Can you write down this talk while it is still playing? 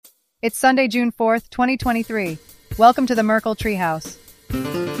It's Sunday, June 4th, 2023. Welcome to the Merkle Treehouse.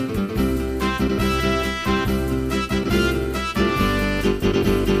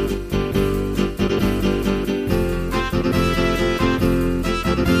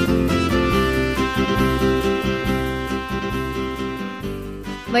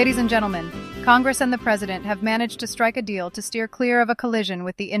 Ladies and gentlemen, Congress and the President have managed to strike a deal to steer clear of a collision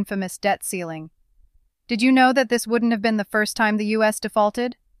with the infamous debt ceiling. Did you know that this wouldn't have been the first time the U.S.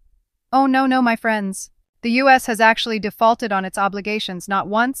 defaulted? Oh no, my friends. The U.S. has actually defaulted on its obligations not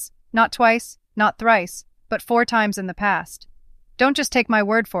once, not twice, not thrice, but 4 times in the past. Don't just take my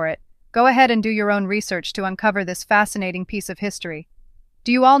word for it. Go ahead and do your own research to uncover this fascinating piece of history.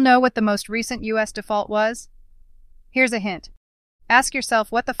 Do you all know what the most recent U.S. default was? Here's a hint. Ask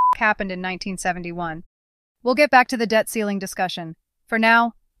yourself what the happened in 1971. We'll get back to the debt ceiling discussion. For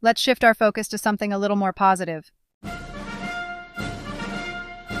now, let's shift our focus to something a little more positive.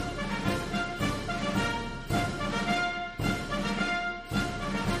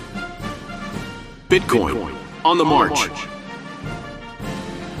 Bitcoin on the march.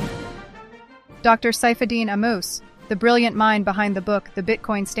 Dr. Saifedean Ammous, the brilliant mind behind the book The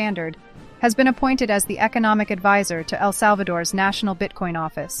Bitcoin Standard, has been appointed as the economic advisor to El Salvador's National Bitcoin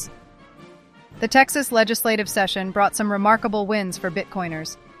Office. The Texas legislative session brought some remarkable wins for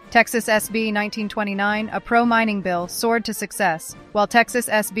Bitcoiners. Texas SB 1929, a pro-mining bill, soared to success, while Texas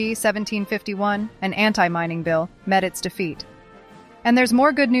SB 1751, an anti-mining bill, met its defeat. And there's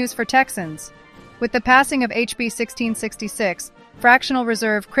more good news for Texans. With the passing of HB 1666, fractional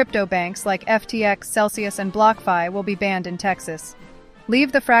reserve crypto banks like FTX, Celsius, and BlockFi will be banned in Texas.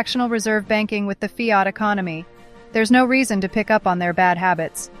 Leave the fractional reserve banking with the fiat economy. There's no reason to pick up on their bad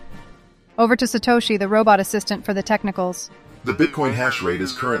habits. Over to Satoshi, the robot assistant for the technicals. The Bitcoin hash rate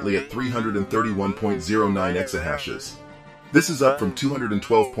is currently at 331.09 exahashes. This is up from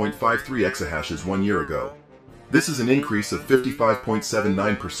 212.53 exahashes 1 year ago. This is an increase of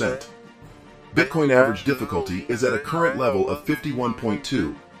 55.79%. Bitcoin average difficulty is at a current level of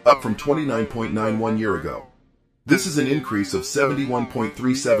 51.2, up from 29.9 1 year ago. This is an increase of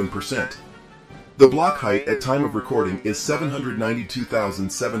 71.37%. The block height at time of recording is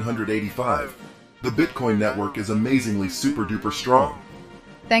 792,785. The Bitcoin network is amazingly super-duper strong.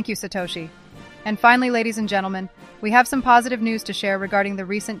 Thank you, Satoshi. And finally, ladies and gentlemen, we have some positive news to share regarding the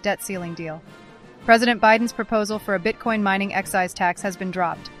recent debt ceiling deal. President Biden's proposal for a Bitcoin mining excise tax has been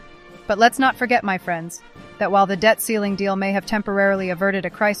dropped. But let's not forget, my friends, that while the debt ceiling deal may have temporarily averted a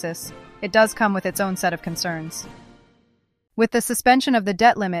crisis, it does come with its own set of concerns. With the suspension of the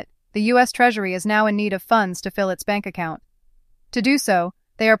debt limit, the U.S. Treasury is now in need of funds to fill its bank account. To do so,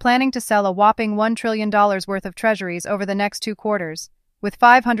 they are planning to sell a whopping $1 trillion worth of treasuries over the next 2 quarters, with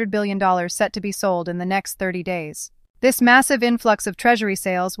 $500 billion set to be sold in the next 30 days. This massive influx of treasury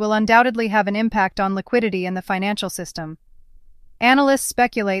sales will undoubtedly have an impact on liquidity in the financial system. Analysts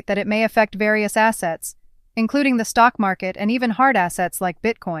speculate that it may affect various assets, including the stock market and even hard assets like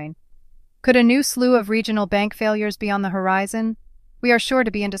Bitcoin. Could a new slew of regional bank failures be on the horizon? We are sure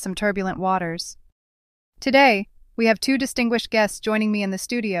to be into some turbulent waters. Today, we have 2 distinguished guests joining me in the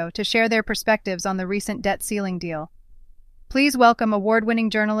studio to share their perspectives on the recent debt ceiling deal. Please welcome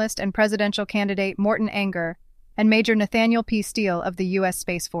award-winning journalist and presidential candidate Morton Anger and Major Nathaniel P. Steele of the U.S.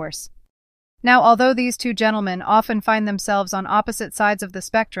 Space Force. Now, although these 2 gentlemen often find themselves on opposite sides of the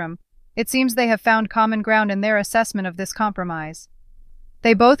spectrum, it seems they have found common ground in their assessment of this compromise.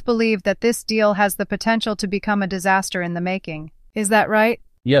 They both believe that this deal has the potential to become a disaster in the making. Is that right?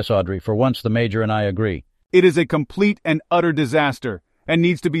 Yes, Audrey. For once, the Major and I agree. It is a complete and utter disaster, and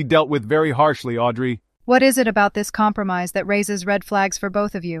needs to be dealt with very harshly, Audrey. What is it about this compromise that raises red flags for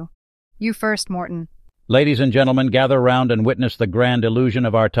both of you? You first, Morton. Ladies and gentlemen, gather round and witness the grand illusion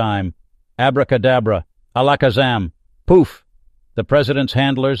of our time. Abracadabra, alakazam, poof! The president's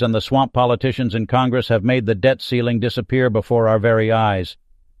handlers and the swamp politicians in Congress have made the debt ceiling disappear before our very eyes.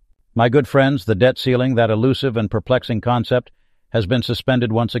 My good friends, the debt ceiling, that elusive and perplexing concept, has been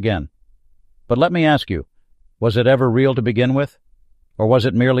suspended once again. But let me ask you, was it ever real to begin with? Or was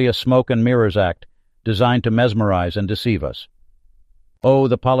it merely a smoke and mirrors act, designed to mesmerize and deceive us? Oh,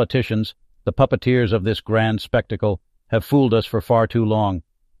 the politicians, the puppeteers of this grand spectacle, have fooled us for far too long.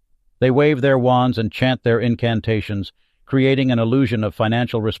 They wave their wands and chant their incantations, creating an illusion of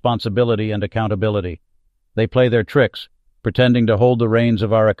financial responsibility and accountability. They play their tricks, pretending to hold the reins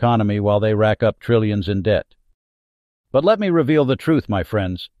of our economy while they rack up trillions in debt. But let me reveal the truth, my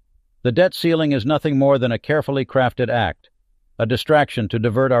friends. The debt ceiling is nothing more than a carefully crafted act, a distraction to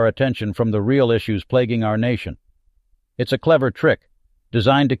divert our attention from the real issues plaguing our nation. It's a clever trick,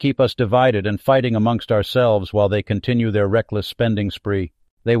 designed to keep us divided and fighting amongst ourselves while they continue their reckless spending spree.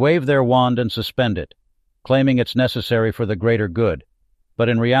 They wave their wand and suspend it, claiming it's necessary for the greater good, but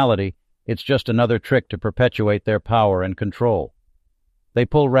in reality, it's just another trick to perpetuate their power and control. They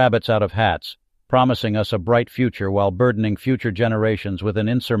pull rabbits out of hats, promising us a bright future while burdening future generations with an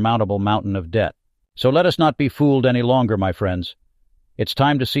insurmountable mountain of debt. So let us not be fooled any longer, my friends. It's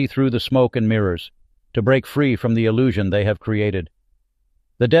time to see through the smoke and mirrors, to break free from the illusion they have created.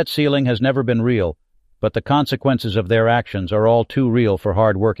 The debt ceiling has never been real, but the consequences of their actions are all too real for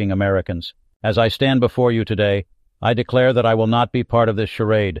hard-working Americans. As I stand before you today, I declare that I will not be part of this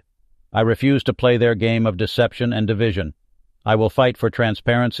charade. I refuse to play their game of deception and division. I will fight for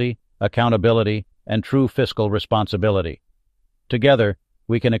transparency, accountability, and true fiscal responsibility. Together,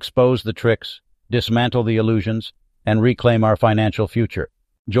 we can expose the tricks, dismantle the illusions, and reclaim our financial future.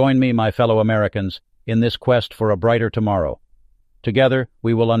 Join me, my fellow Americans, in this quest for a brighter tomorrow. Together,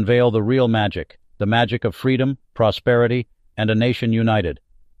 we will unveil the real magic, the magic of freedom, prosperity, and a nation united.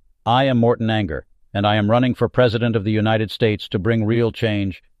 I am Morton Anger, and I am running for President of the United States to bring real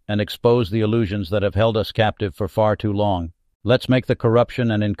change and expose the illusions that have held us captive for far too long. Let's make the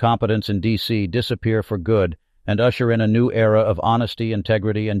corruption and incompetence in D.C. disappear for good and usher in a new era of honesty,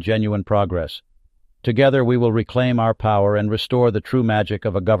 integrity, and genuine progress. Together we will reclaim our power and restore the true magic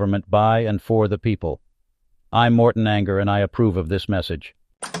of a government by and for the people. I'm Morton Anger, and I approve of this message.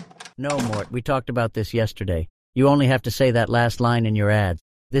 No, Mort, we talked about this yesterday. You only have to say that last line in your ad.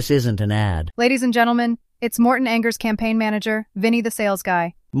 This isn't an ad. Ladies and gentlemen, it's Morton Anger's campaign manager, Vinny the sales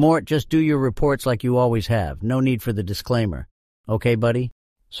guy. Mort, just do your reports like you always have. No need for the disclaimer. Okay, buddy?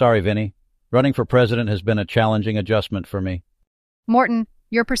 Sorry, Vinny. Running for president has been a challenging adjustment for me. Morton,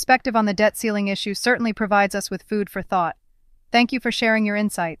 your perspective on the debt ceiling issue certainly provides us with food for thought. Thank you for sharing your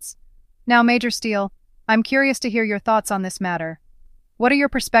insights. Now, Major Steele, I'm curious to hear your thoughts on this matter. What are your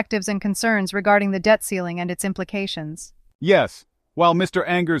perspectives and concerns regarding the debt ceiling and its implications? Yes, while Mr.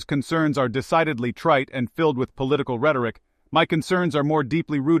 Anger's concerns are decidedly trite and filled with political rhetoric, my concerns are more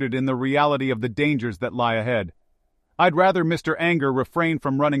deeply rooted in the reality of the dangers that lie ahead. I'd rather Mr. Anger refrain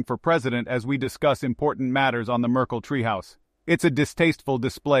from running for president as we discuss important matters on the Merkel treehouse. It's a distasteful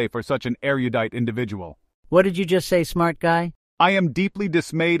display for such an erudite individual. What did you just say, smart guy? I am deeply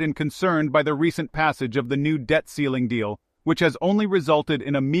dismayed and concerned by the recent passage of the new debt ceiling deal, which has only resulted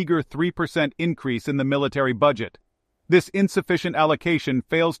in a meager 3% increase in the military budget. This insufficient allocation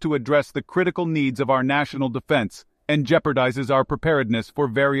fails to address the critical needs of our national defense and jeopardizes our preparedness for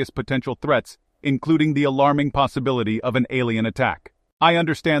various potential threats, including the alarming possibility of an alien attack. I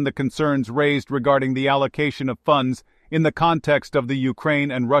understand the concerns raised regarding the allocation of funds in the context of the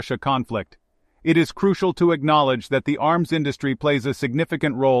Ukraine and Russia conflict. It is crucial to acknowledge that the arms industry plays a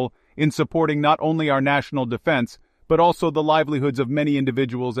significant role in supporting not only our national defense, but also the livelihoods of many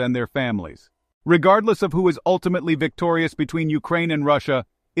individuals and their families. Regardless of who is ultimately victorious between Ukraine and Russia,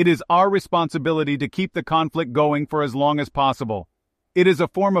 it is our responsibility to keep the conflict going for as long as possible. It is a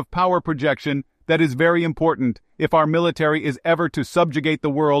form of power projection that is very important if our military is ever to subjugate the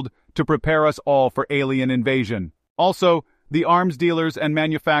world to prepare us all for alien invasion. Also, the arms dealers and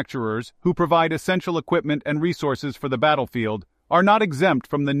manufacturers who provide essential equipment and resources for the battlefield are not exempt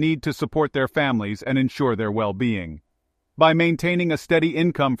from the need to support their families and ensure their well-being. By maintaining a steady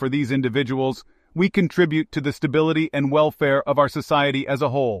income for these individuals, we contribute to the stability and welfare of our society as a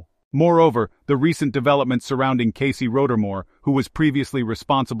whole. Moreover, the recent developments surrounding Casey Roedermore, who was previously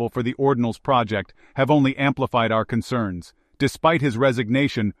responsible for the Ordnance project, have only amplified our concerns. Despite his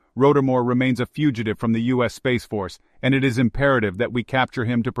resignation, Roedermore remains a fugitive from the U.S. Space Force, and it is imperative that we capture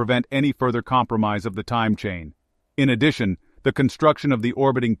him to prevent any further compromise of the time chain. In addition, the construction of the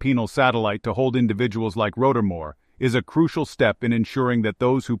orbiting penal satellite to hold individuals like Roedermore is a crucial step in ensuring that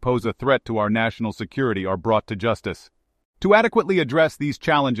those who pose a threat to our national security are brought to justice. To adequately address these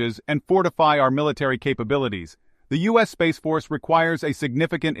challenges and fortify our military capabilities, the U.S. Space Force requires a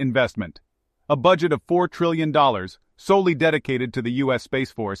significant investment. A budget of $4 trillion, solely dedicated to the U.S.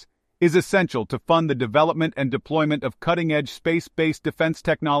 Space Force, is essential to fund the development and deployment of cutting-edge space-based defense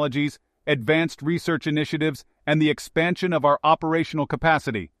technologies, advanced research initiatives, and the expansion of our operational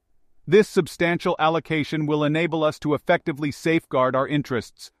capacity. This substantial allocation will enable us to effectively safeguard our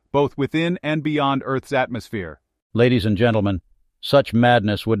interests, both within and beyond Earth's atmosphere. Ladies and gentlemen, such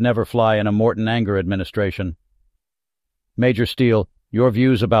madness would never fly in a Morton Anger administration. Major Steele, your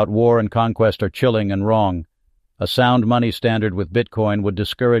views about war and conquest are chilling and wrong. A sound money standard with Bitcoin would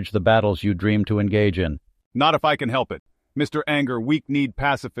discourage the battles you dream to engage in. Not if I can help it. Mr. Anger, weak-kneed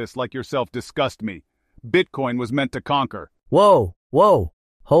pacifists like yourself disgust me. Bitcoin was meant to conquer. Whoa, whoa,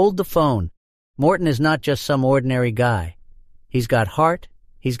 hold the phone. Morton is not just some ordinary guy. He's got heart,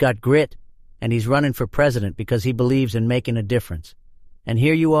 he's got grit, and he's running for president because he believes in making a difference. And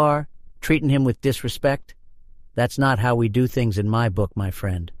here you are, treating him with disrespect? That's not how we do things in my book, my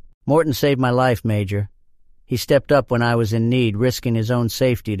friend. Morton saved my life, Major. He stepped up when I was in need, risking his own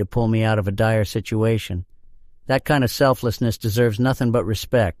safety to pull me out of a dire situation. That kind of selflessness deserves nothing but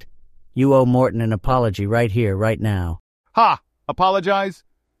respect. You owe Morton an apology right here, right now. Ha! Apologize?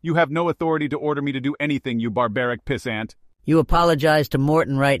 You have no authority to order me to do anything, you barbaric pissant. You apologize to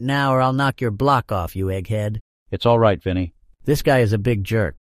Morton right now or I'll knock your block off, you egghead. It's all right, Vinny. This guy is a big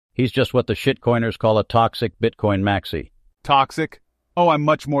jerk. He's just what the shitcoiners call a toxic Bitcoin maxi. Toxic? Oh, I'm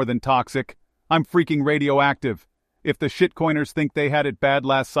much more than toxic. I'm freaking radioactive. If the shitcoiners think they had it bad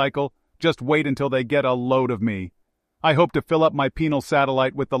last cycle, just wait until they get a load of me. I hope to fill up my penal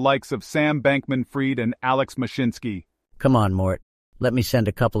satellite with the likes of Sam Bankman-Fried and Alex Mashinsky. Come on, Mort. Let me send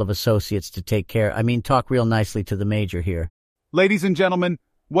a couple of associates to talk real nicely to the Major here. Ladies and gentlemen,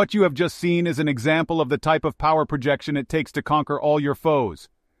 what you have just seen is an example of the type of power projection it takes to conquer all your foes.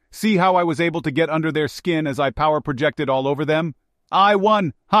 See how I was able to get under their skin as I power projected all over them? I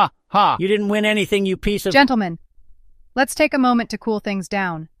won! Ha! Ha! You didn't win anything, you piece of— Gentlemen, let's take a moment to cool things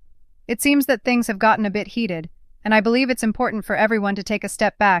down. It seems that things have gotten a bit heated, and I believe it's important for everyone to take a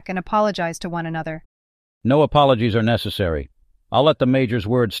step back and apologize to one another. No apologies are necessary. I'll let the Major's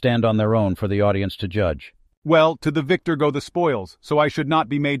words stand on their own for the audience to judge. Well, to the victor go the spoils, so I should not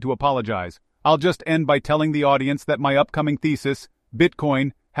be made to apologize. I'll just end by telling the audience that my upcoming thesis,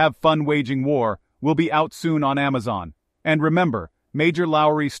 Bitcoin, Have Fun Waging War, will be out soon on Amazon. And remember, Major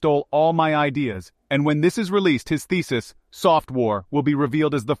Lowry stole all my ideas, and when this is released, his thesis, Soft War, will be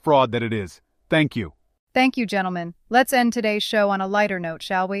revealed as the fraud that it is. Thank you. Thank you, gentlemen. Let's end today's show on a lighter note,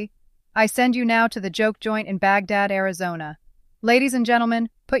 shall we? I send you now to the Joke Joint in Baghdad, Arizona. Ladies and gentlemen,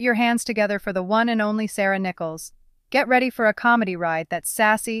 put your hands together for the one and only Sarah Nichols. Get ready for a comedy ride that's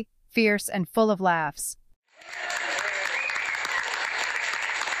sassy, fierce, and full of laughs.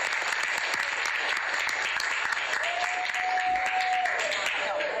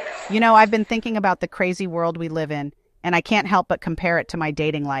 You know, I've been thinking about the crazy world we live in, and I can't help but compare it to my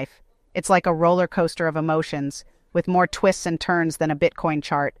dating life. It's like a roller coaster of emotions, with more twists and turns than a Bitcoin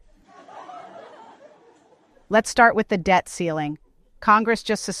chart. Let's start with the debt ceiling. Congress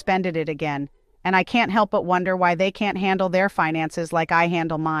just suspended it again, and I can't help but wonder why they can't handle their finances like I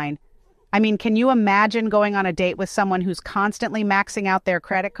handle mine. I mean, can you imagine going on a date with someone who's constantly maxing out their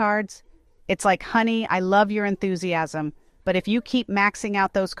credit cards? It's like, honey, I love your enthusiasm, but if you keep maxing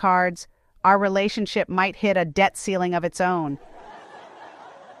out those cards, our relationship might hit a debt ceiling of its own.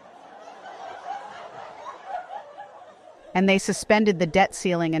 And they suspended the debt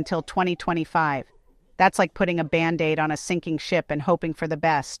ceiling until 2025. That's like putting a Band-Aid on a sinking ship and hoping for the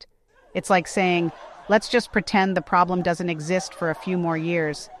best. It's like saying, let's just pretend the problem doesn't exist for a few more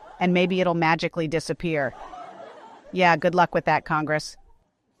years, and maybe it'll magically disappear. Yeah, good luck with that, Congress.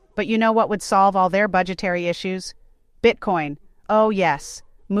 But you know what would solve all their budgetary issues? Bitcoin. Oh yes,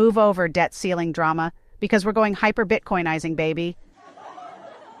 move over, debt ceiling drama, because we're going hyper-Bitcoinizing, baby.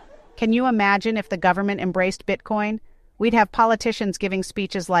 Can you imagine if the government embraced Bitcoin? We'd have politicians giving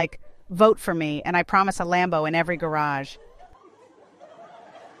speeches like, vote for me, and I promise a Lambo in every garage.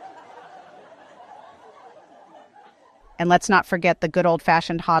 And let's not forget the good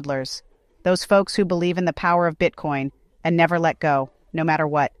old-fashioned hodlers, those folks who believe in the power of Bitcoin and never let go, no matter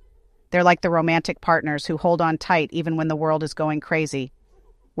what. They're like the romantic partners who hold on tight even when the world is going crazy.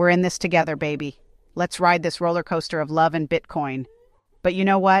 We're in this together, baby. Let's ride this roller coaster of love and Bitcoin. But you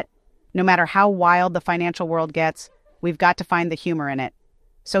know what? No matter how wild the financial world gets, we've got to find the humor in it.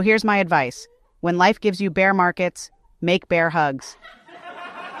 So here's my advice. When life gives you bear markets, make bear hugs.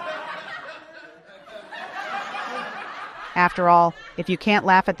 After all, if you can't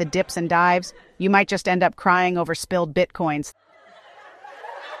laugh at the dips and dives, you might just end up crying over spilled Bitcoins.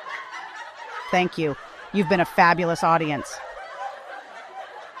 Thank you. You've been a fabulous audience.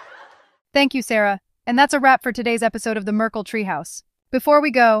 Thank you, Sarah. And that's a wrap for today's episode of the Merkle Treehouse. Before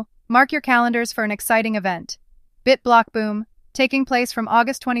we go, mark your calendars for an exciting event. BitBlock Boom, taking place from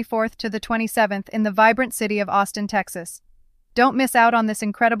August 24th to the 27th in the vibrant city of Austin, Texas. Don't miss out on this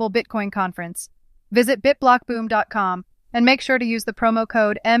incredible Bitcoin conference. Visit bitblockboom.com and make sure to use the promo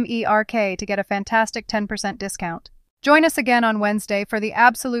code MERK to get a fantastic 10% discount. Join us again on Wednesday for the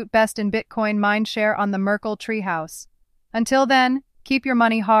absolute best in Bitcoin mindshare on the Merkle Treehouse. Until then, keep your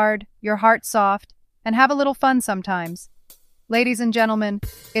money hard, your heart soft, and have a little fun sometimes. Ladies and gentlemen,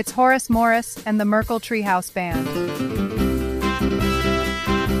 it's Horace Morris and the Merkle Treehouse Band.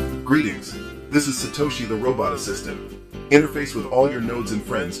 Greetings. This is Satoshi the Robot Assistant. Interface with all your nodes and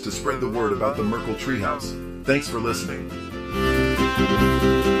friends to spread the word about the Merkle Treehouse. Thanks for listening.